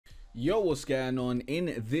Yo, what's going on?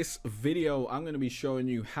 In this video I'm going to be showing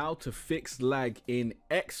you how to fix lag in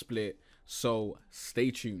XSplit, so stay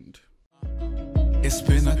tuned. It's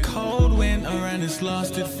been a cold winter and it's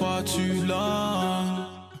lasted far too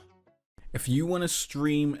long. If you want to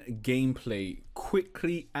stream gameplay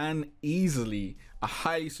quickly and easily, I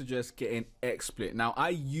highly suggest getting XSplit. Now, I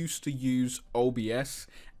used to use OBS,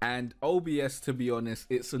 and OBS, to be honest,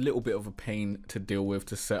 it's a little bit of a pain to deal with,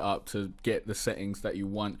 to set up, to get the settings that you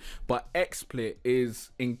want. But XSplit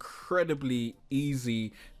is incredibly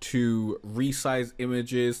easy to resize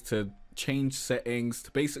images, to change settings,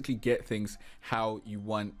 to basically get things how you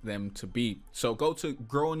want them to be. So go to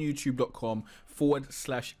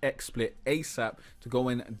growonyoutube.com/XSplit ASAP to go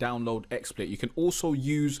and download XSplit. You can also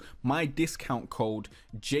use my discount code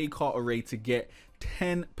Cartere to get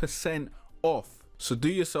 10% off. So do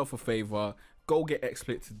yourself a favor, go get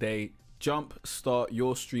XSplit today. Jumpstart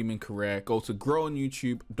your streaming career. Go to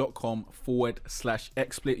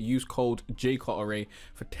growonyoutube.com/XSplit. Use code Cartere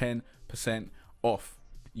for 10% off.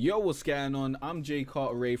 Yo, what's going on? I'm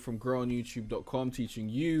Cartere from growonyoutube.com, teaching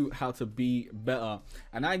you how to be better.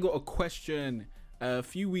 And I got a question a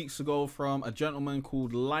few weeks ago from a gentleman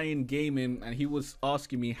called Lion Gaming, and he was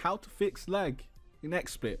asking me how to fix lag in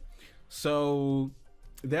XSplit. So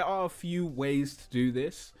there are a few ways to do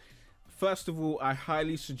this. First of all, I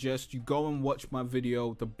highly suggest you go and watch my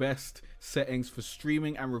video, the best settings for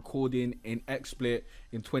streaming and recording in XSplit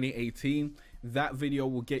in 2018. That video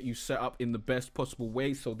will get you set up in the best possible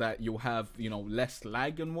way so that you'll have, less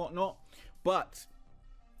lag and whatnot. But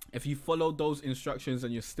if you follow those instructions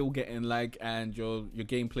and you're still getting lag and your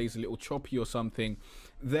gameplay is a little choppy or something,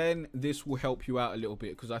 then this will help you out a little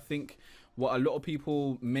bit. Because I think what a lot of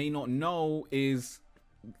people may not know is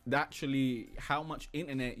actually how much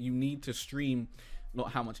internet you need to stream,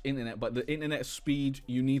 not how much internet, but the internet speed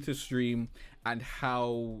you need to stream and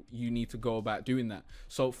how you need to go about doing that.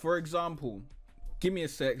 So for example, give me a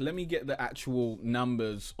sec, let me get the actual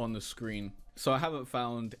numbers on the screen. So I haven't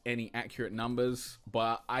found any accurate numbers,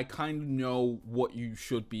 but I kind of know what you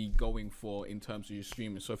should be going for in terms of your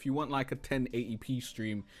streaming. So if you want like a 1080p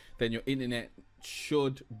stream, then your internet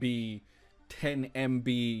should be 10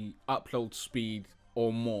 MB upload speed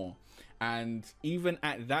or more. And even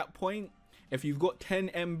at that point, if you've got 10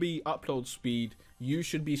 MB upload speed, you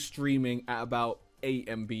should be streaming at about 8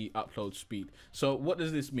 MB upload speed. So what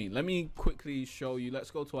does this mean? Let me quickly show you. Let's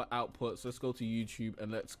go to our outputs, let's go to YouTube,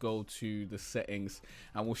 and let's go to the settings,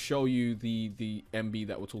 and we'll show you the MB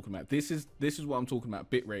that we're talking about. This is what I'm talking about,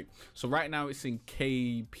 bitrate. So right now it's in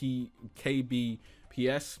kbps,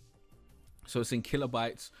 so it's in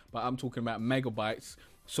kilobytes, but I'm talking about megabytes.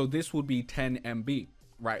 So this would be 10 MB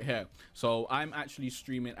right here. So I'm actually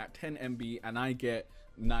streaming at 10 MB and I get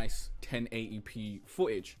nice 1080p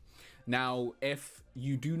footage. Now, if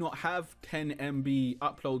you do not have 10 MB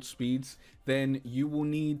upload speeds, then you will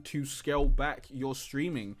need to scale back your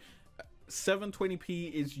streaming.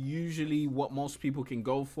 720p is usually what most people can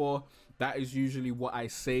go for. That is usually what I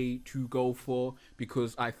say to go for,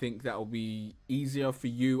 because I think that will be easier for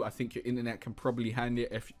you. I think your internet can probably handle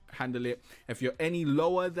it. If you're any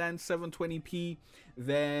lower than 720p,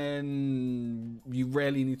 then you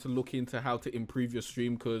really need to look into how to improve your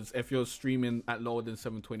stream, because if you're streaming at lower than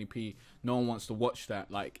 720p, no one wants to watch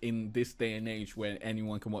that. Like in this day and age where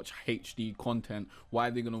anyone can watch HD content, why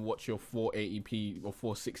are they going to watch your 480p or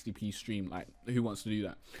 460p stream? Like, who wants to do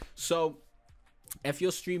that? So if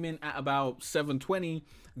you're streaming at about 720,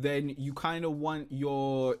 then you kind of want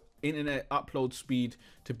your internet upload speed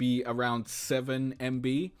to be around 7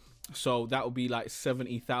 MB. So that will be like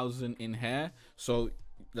 70,000 in here. So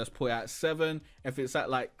let's put it at 7. If it's at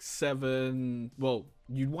like 7, well,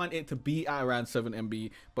 you'd want it to be at around 7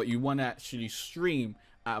 MB, but you want to actually stream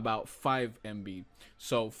at about 5 MB,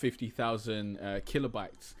 so 50,000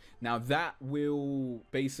 kilobytes. Now that will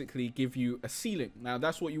basically give you a ceiling. Now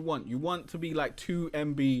that's what you want. You want to be like 2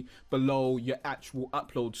 MB below your actual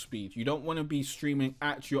upload speed. You don't want to be streaming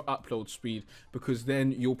at your upload speed, because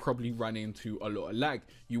then you'll probably run into a lot of lag.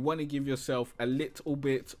 You want to give yourself a little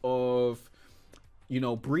bit of,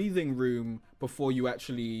 breathing room before you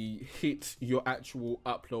actually hit your actual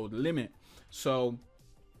upload limit. So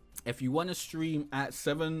if you want to stream at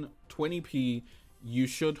 720p, you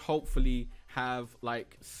should hopefully have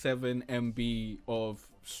like 7 MB of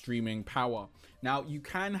streaming power. Now you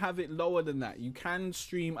can have it lower than that. You can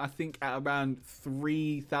stream, I think, at around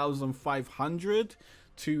 3,500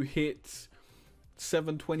 to hit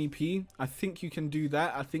 720p. I think you can do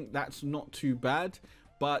that. I think that's not too bad,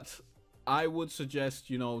 but I would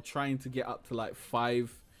suggest, trying to get up to like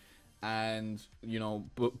 5 and you know,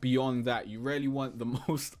 but beyond that, you really want the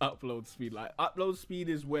most upload speed. Like, upload speed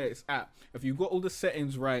is where it's at. If you've got all the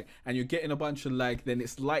settings right and you're getting a bunch of lag, then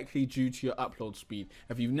it's likely due to your upload speed.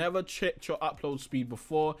 If you've never checked your upload speed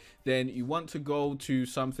before, then you want to go to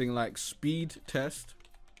something like speed test,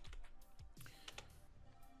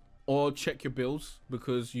 or check your builds,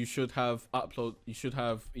 because you should have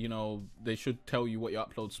you know, they should tell you what your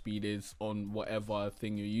upload speed is on whatever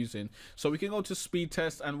thing you're using. So we can go to speed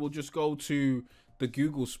test, and we'll just go to the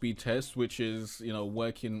Google speed test, which is, you know,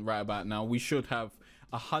 working right about now. We should have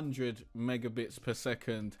 100 megabits per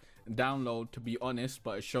second download, to be honest,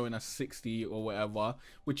 but it's showing us 60 or whatever,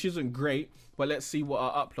 which isn't great. But let's see what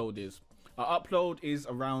our upload is. Our upload is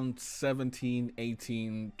around 17,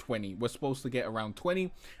 18, 20. We're supposed to get around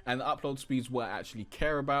 20, and the upload speeds what I actually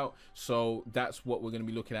care about. So that's what we're going to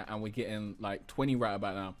be looking at, and we're getting like 20 right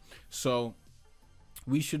about now. So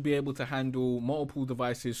we should be able to handle multiple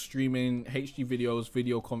devices, streaming, HD videos,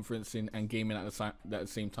 video conferencing, and gaming at the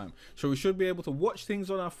same time. So we should be able to watch things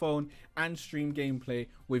on our phone and stream gameplay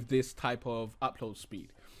with this type of upload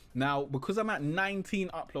speed. Now, because I'm at 19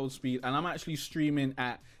 upload speed and I'm actually streaming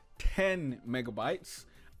at 10 megabytes,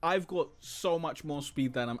 I've got so much more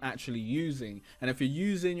speed than I'm actually using. And if you're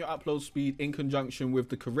using your upload speed in conjunction with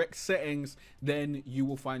the correct settings, then you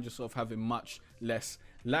will find yourself having much less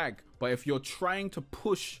lag. But if you're trying to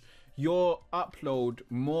push your upload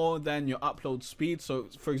more than your upload speed, so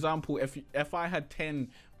for example, if I had 10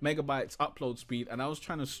 megabytes upload speed and I was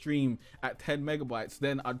trying to stream at 10 megabytes,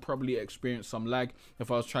 then I'd probably experience some lag. If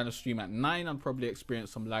I was trying to stream at 9, I'd probably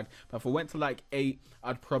experience some lag. But if I went to like 8,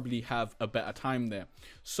 I'd probably have a better time there.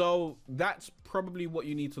 So that's probably what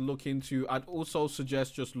you need to look into. I'd also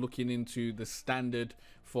suggest just looking into the standard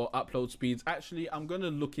for upload speeds. Actually, I'm going to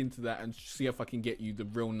look into that and see if I can get you the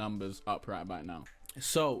real numbers up right about now.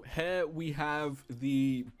 So here we have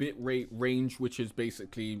the bitrate range, which is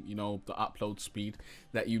basically, you know, the upload speed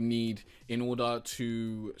that you need in order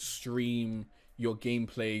to stream your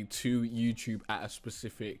gameplay to YouTube at a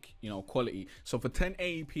specific, you know, quality. So for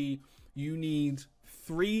 1080p, you need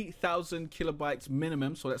 3000 kilobytes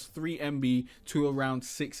minimum, so that's 3 MB to around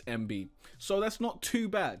 6 MB. So that's not too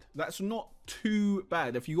bad. That's not too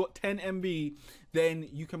bad. If you got 10 MB, then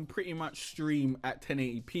you can pretty much stream at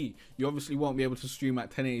 1080p. You obviously won't be able to stream at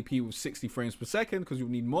 1080p with 60 frames per second because you'll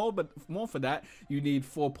need more, but more for that, you need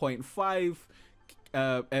 4.5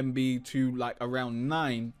 MB to like around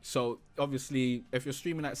 9. So obviously if you're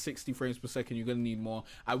streaming at 60 frames per second, you're gonna need more.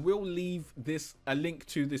 I will leave a link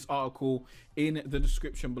to this article in the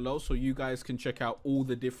description below so you guys can check out all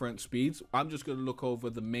the different speeds. I'm just gonna look over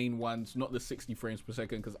the main ones, not the 60 frames per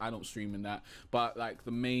second because I don't stream in that, but like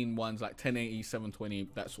the main ones like 1080, 720,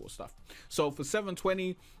 that sort of stuff. So for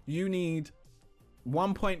 720, you need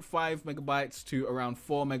 1.5 megabytes to around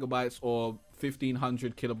 4 megabytes, or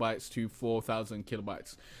 1500 kilobytes to 4000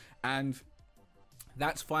 kilobytes, and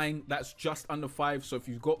that's fine. That's just under 5. So if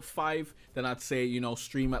you've got 5, then I'd say, you know,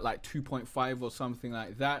 stream at like 2.5 or something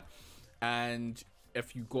like that. And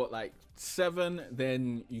if you got like 7,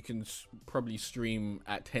 then you can probably stream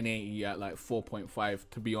at 1080 at like 4.5,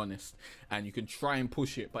 to be honest, and you can try and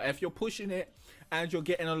push it. But if you're pushing it and you're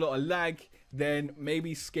getting a lot of lag, then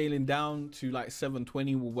maybe scaling down to like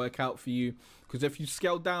 720 will work out for you, because if you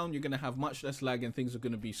scale down, you're going to have much less lag and things are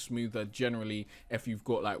going to be smoother generally if you've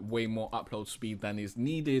got like way more upload speed than is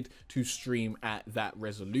needed to stream at that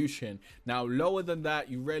resolution. Now lower than that,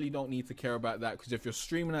 you really don't need to care about that, because if you're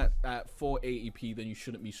streaming at 480p, then you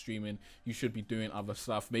shouldn't be streaming. You should be doing other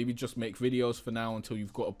stuff. Maybe just make videos for now until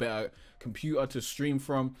you've got a better computer to stream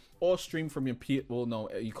from, or stream from your well, no,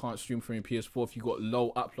 you can't stream from your PS4. If you've got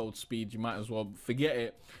low upload speed, you might as well forget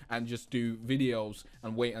it and just do videos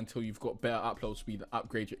and wait until you've got better upload speed and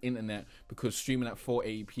upgrade your internet, because streaming at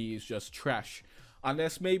 480p is just trash.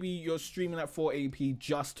 Unless maybe you're streaming at 480p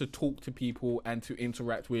just to talk to people and to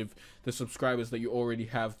interact with the subscribers that you already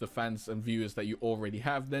have, the fans and viewers that you already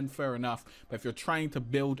have, then fair enough. But if you're trying to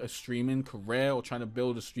build a streaming career or trying to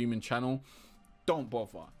build a streaming channel, don't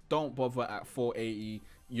bother. Don't bother at 480.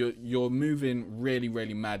 You're moving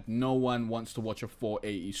really mad. No one wants to watch a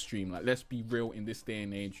 480 stream. Like, let's be real, in this day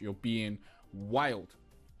and age, you're being wild.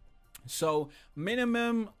 So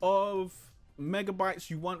minimum of megabytes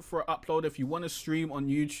you want for an upload if you want to stream on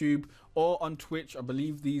YouTube or on Twitch, I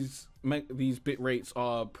believe these bit rates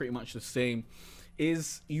are pretty much the same,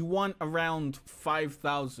 is you want around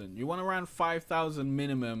 5,000. You want around 5,000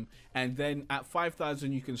 minimum, and then at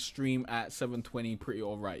 5,000 you can stream at 720 pretty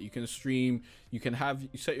all right. You can stream, you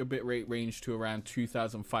set your bit rate range to around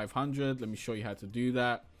 2,500. Let me show you how to do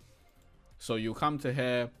that. So you'll come to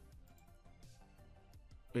here,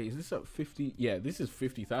 Wait, is this at 50? Yeah, this is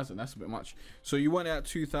 50,000. That's a bit much. So you want it at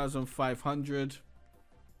 2,500,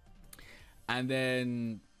 and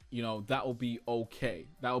then, you know, that'll be okay.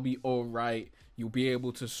 That'll be all right. You'll be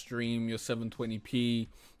able to stream your 720p.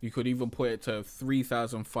 You could even put it to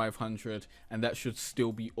 3,500, and that should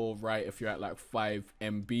still be all right if you're at like 5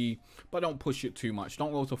 MB. But don't push it too much.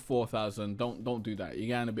 Don't go to 4,000. Don't do that. You're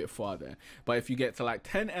getting a bit far there. But if you get to like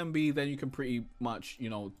 10 MB, then you can pretty much, you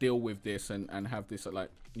know, deal with this and have this at like,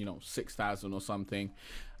 you know, 6,000 or something.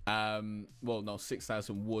 Well, no,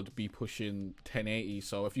 6,000 would be pushing 1080.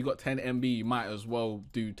 So if you got 10 MB, you might as well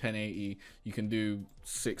do 1080. You can do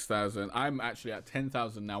 6,000. I'm actually at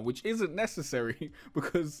 10,000 now, which isn't necessary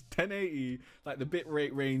because 1080, like the bitrate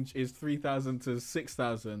range is 3,000 to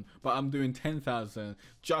 6,000, but I'm doing 10,000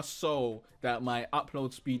 just so that my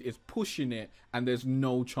upload speed is pushing it and there's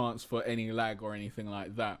no chance for any lag or anything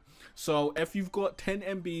like that. So if you've got 10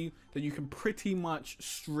 MB, then you can pretty much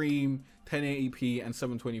stream 1080p and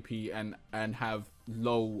 720p and have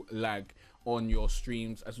low lag on your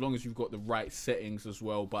streams, as long as you've got the right settings as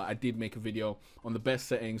well. But I did make a video on the best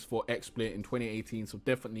settings for XSplit in 2018, so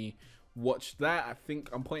definitely watch that. I think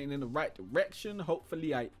I'm pointing in the right direction.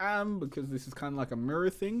 Hopefully I am, because this is kind of like a mirror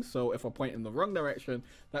thing, so if I point in the wrong direction,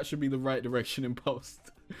 that should be the right direction in post.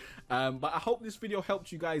 But I hope this video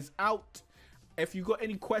helped you guys out. If you got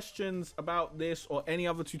any questions about this or any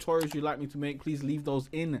other tutorials you'd like me to make, please leave those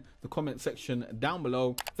in the comment section down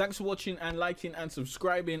below. Thanks for watching and liking and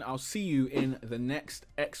subscribing. I'll see you in the next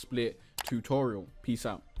XSplit tutorial. Peace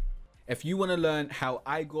out. If you want to learn how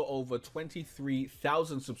I got over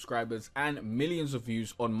 23,000 subscribers and millions of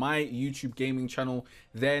views on my YouTube gaming channel,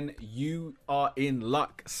 then you are in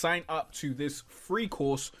luck. Sign up to this free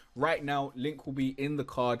course right now. Link will be in the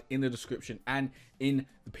card, in the description, and in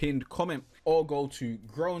the pinned comment. Or go to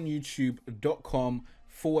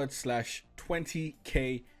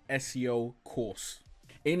growonyoutube.com/20k SEO course.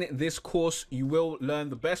 In this course, you will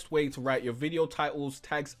learn the best way to write your video titles,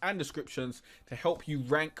 tags, and descriptions to help you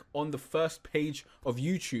rank on the first page of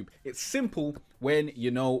YouTube. It's simple when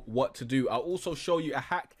you know what to do. I'll also show you a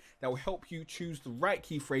hack that will help you choose the right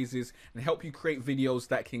key phrases and help you create videos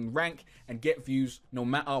that can rank and get views no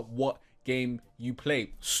matter what game you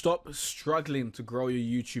play. Stop struggling to grow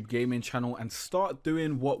your YouTube gaming channel and start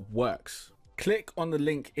doing what works. Click on the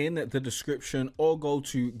link in the description or go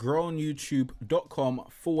to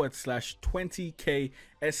growonyoutube.com/20k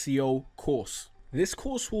SEO course. This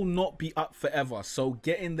course will not be up forever, so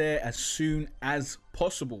get in there as soon as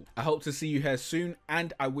possible. I hope to see you here soon,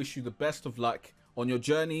 and I wish you the best of luck on your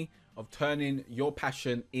journey of turning your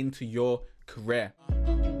passion into your career.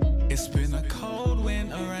 It's been a cold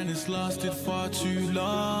winter and it's lasted far too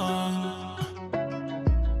long.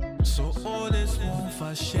 So all this warmth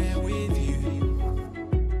I share with you